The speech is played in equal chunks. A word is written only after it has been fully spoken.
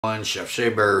Chef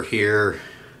Shaber here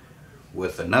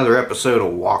with another episode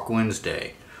of Wok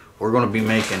Wednesday. We're going to be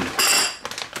making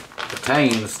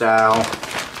Italian style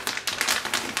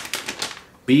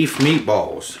beef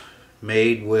meatballs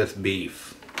made with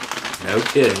beef. No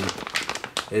kidding.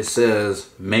 It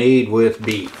says made with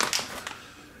beef.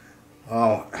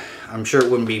 Oh, I'm sure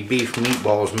it wouldn't be beef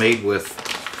meatballs made with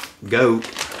goat.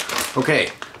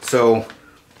 Okay, so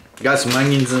got some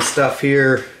onions and stuff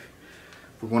here.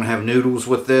 We're going to have noodles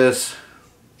with this.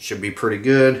 Should be pretty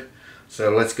good.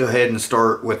 So let's go ahead and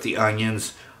start with the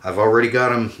onions. I've already got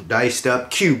them diced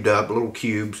up, cubed up, little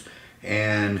cubes.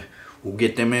 And we'll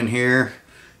get them in here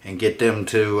and get them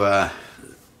to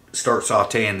start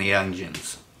sauteing the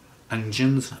onions.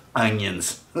 Onions.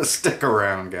 Stick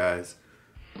around, guys.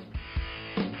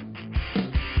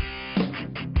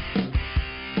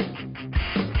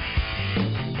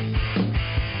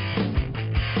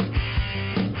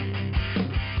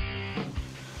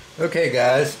 Okay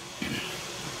guys,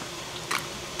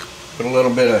 put a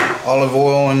little bit of olive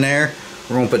oil in there.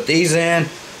 We're going to put these in.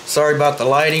 Sorry about the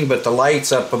lighting, but the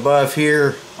lights up above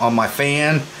here on my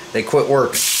fan, they quit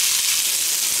working.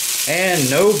 And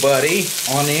nobody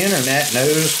on the internet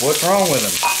knows what's wrong with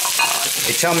them.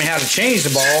 They tell me how to change the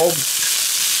bulb,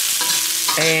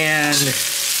 and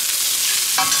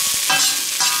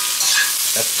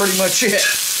that's pretty much it.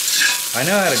 I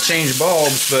know how to change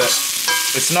bulbs, but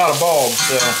it's not a bulb,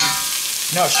 so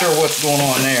not sure what's going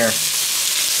on there.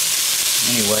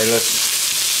 Anyway,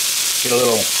 let's get a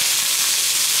little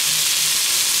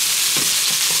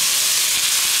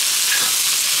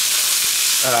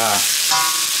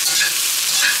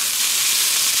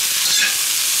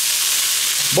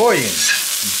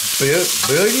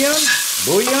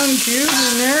bouillon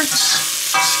cubes in there.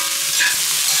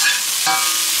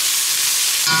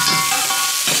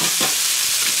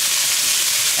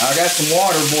 I got some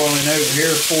water boiling over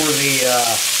here for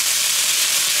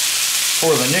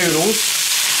the noodles.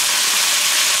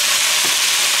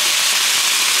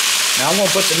 Now I'm going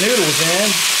to put the noodles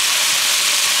in.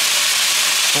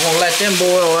 I'm going to let them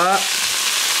boil up,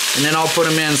 and then I'll put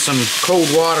them in some cold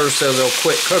water so they'll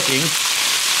quit cooking.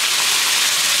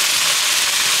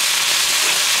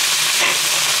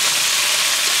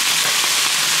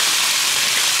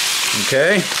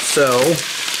 Okay, so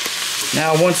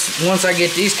now once I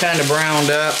get these kind of browned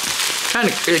up, kind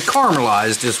of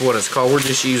caramelized is what it's called. We're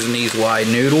just using these wide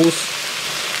noodles.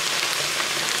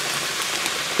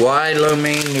 Wide lo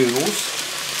mein noodles.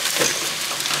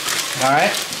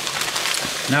 Alright.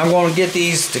 Now I'm going to get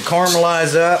these to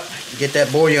caramelize up. Get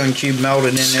that bouillon cube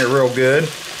melted in there real good.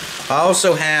 I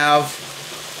also have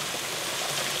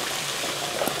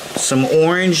some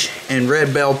orange and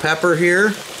red bell pepper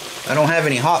here. I don't have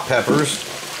any hot peppers,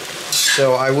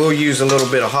 so I will use a little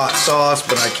bit of hot sauce,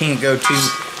 but I can't go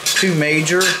too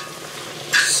major.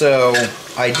 So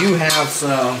I do have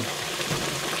some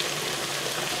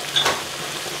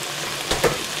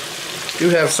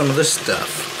of this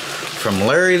stuff from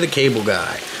Larry the Cable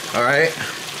Guy. All right,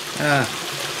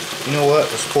 you know what?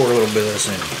 Let's pour a little bit of this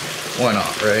in. Why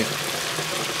not, right?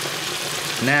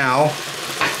 Now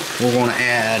we're going to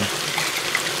add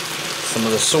some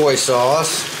of the soy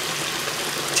sauce.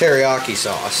 Teriyaki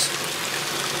sauce,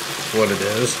 what it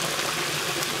is.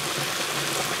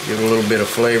 Give it a little bit of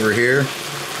flavor here.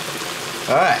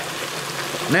 Alright,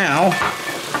 now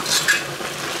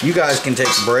you guys can take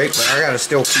a break, but I gotta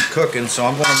still keep cooking, so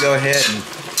I'm gonna go ahead and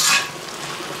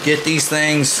get these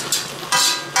things.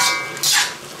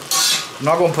 I'm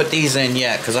not gonna put these in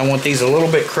yet because I want these a little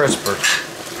bit crisper,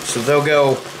 so they'll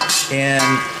go in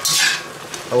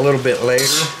a little bit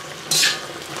later.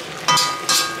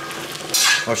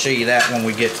 I'll show you that when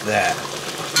we get to that.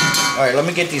 Alright, let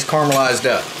me get these caramelized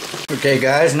up. Okay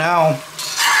guys, now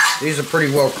these are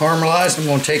pretty well caramelized. I'm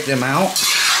going to take them out.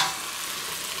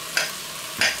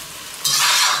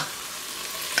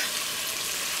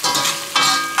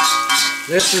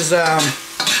 This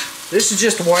is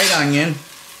just a white onion.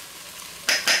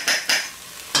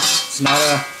 It's not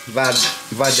a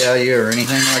Vidalia or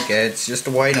anything like that. It's just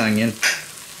a white onion.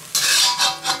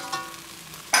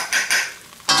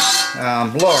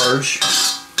 Large,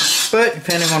 but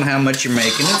depending on how much you're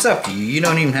making, it's up to you. You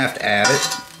don't even have to add it.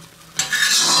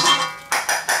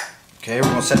 Okay, we're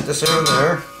going to set this over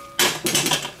there.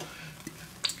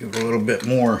 Give it a little bit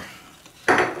more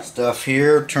stuff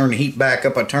here. Turn the heat back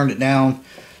up. I turned it down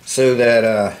so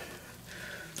that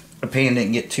the pan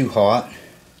didn't get too hot.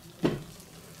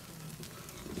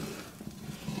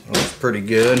 Looks pretty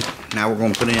good. Now we're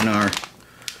going to put in our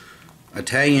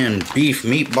Italian beef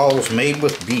meatballs made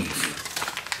with beef.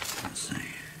 Let's see.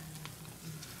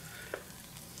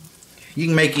 you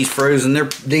can make these frozen.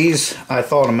 These I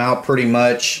thought them out pretty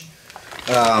much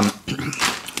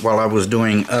while I was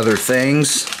doing other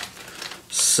things.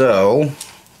 So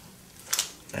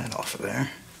that off of there.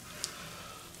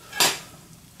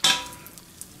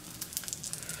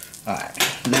 Alright,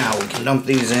 now we can dump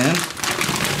these in.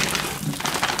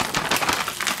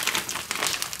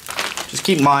 Just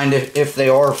keep in mind if they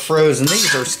are frozen,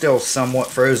 these are still somewhat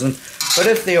frozen, but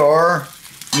if they are,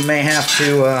 you may have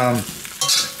to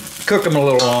cook them a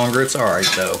little longer. It's alright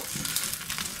though.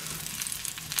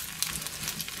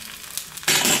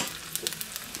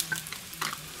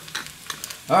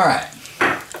 Alright,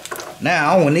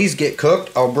 now when these get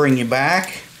cooked, I'll bring you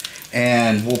back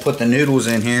and we'll put the noodles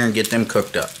in here and get them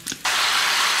cooked up.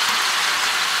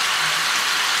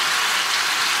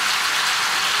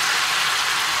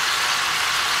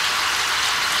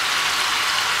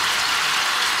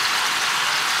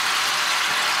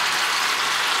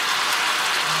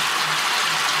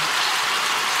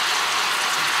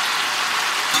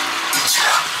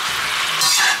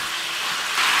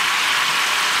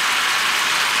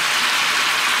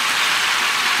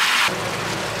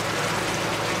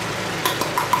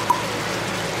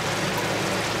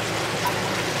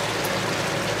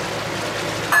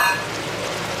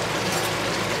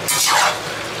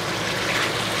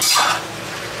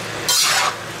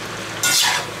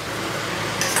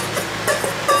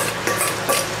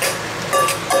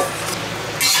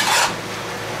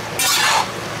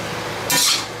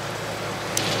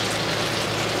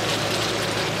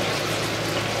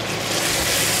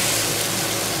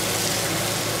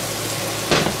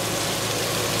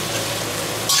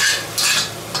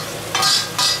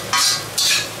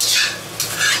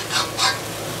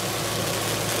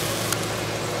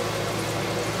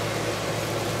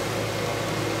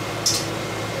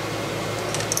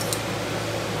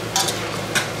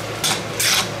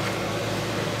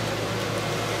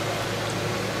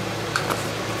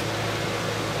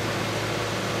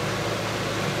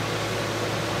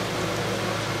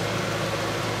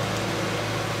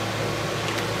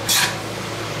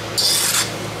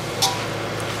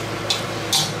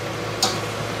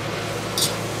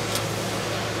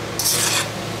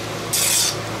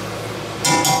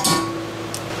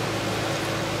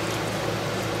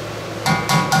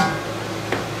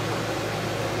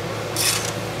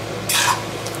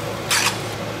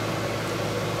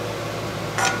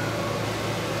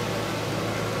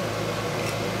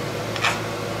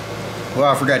 Well,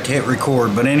 I forgot to hit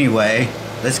record, but anyway,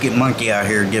 let's get Monkey out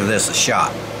here and give this a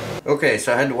shot. Okay,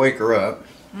 so I had to wake her up.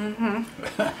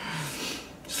 Mm-hmm.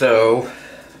 So,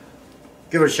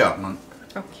 give it a shot, Monk.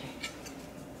 Okay.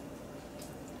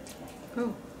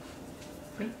 Ooh.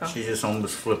 Meatball. She just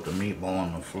almost flipped a meatball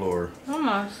on the floor.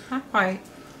 Almost. Not quite.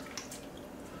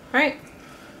 Right?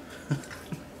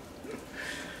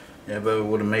 Yeah, but it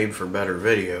would have made for better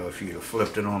video if you'd have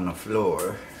flipped it on the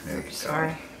floor. There you go.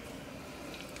 Sorry.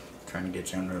 Trying to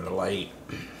get you under the light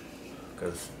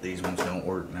because these ones don't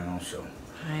work now, so.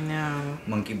 I know.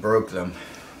 Monkey broke them.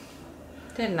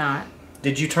 Did not.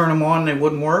 Did you turn them on and they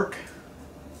wouldn't work?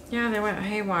 Yeah, they went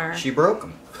haywire. She broke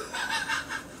them.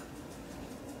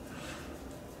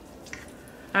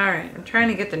 Alright, I'm trying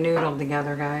to get the noodle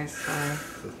together, guys. Sorry.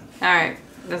 Alright,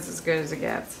 this is as good as it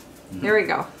gets. Mm-hmm. Here we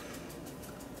go.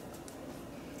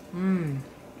 Mmm.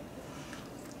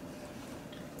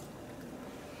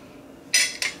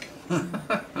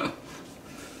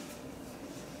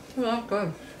 Well,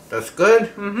 good. That's good?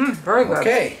 Mm-hmm. Very good.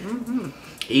 Okay. Mm-hmm.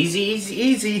 Easy, easy,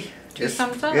 easy. Just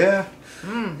thumbs up. Yeah.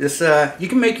 Mm. Just, you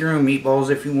can make your own meatballs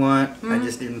if you want. Mm-hmm. I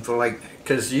just didn't feel like,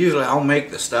 because usually I'll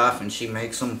make the stuff and she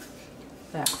makes them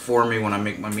for me when I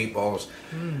make my meatballs.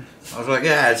 Mm. I was like,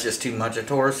 yeah, it's just too much. I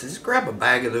told her, just grab a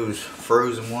bag of those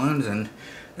frozen ones and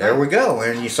there we go.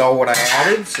 And you saw what I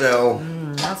added, so.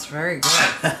 That's very good.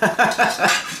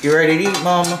 You ready to eat,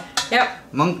 Mama?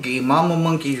 Yep. Mama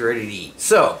Monkey's ready to eat.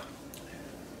 So.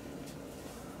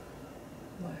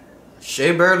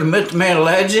 Shea Bear, the Myth, Man,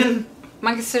 Legend.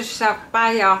 Monkey says yourself.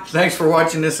 Bye, y'all. Thanks for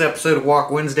watching this episode of Walk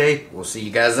Wednesday. We'll see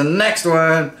you guys in the next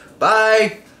one.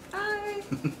 Bye. Bye.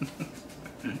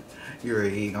 You're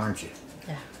ready to eat, aren't you?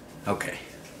 Yeah. Okay.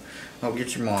 I'll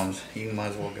get your mom's. You might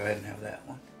as well go ahead and have that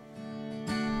one.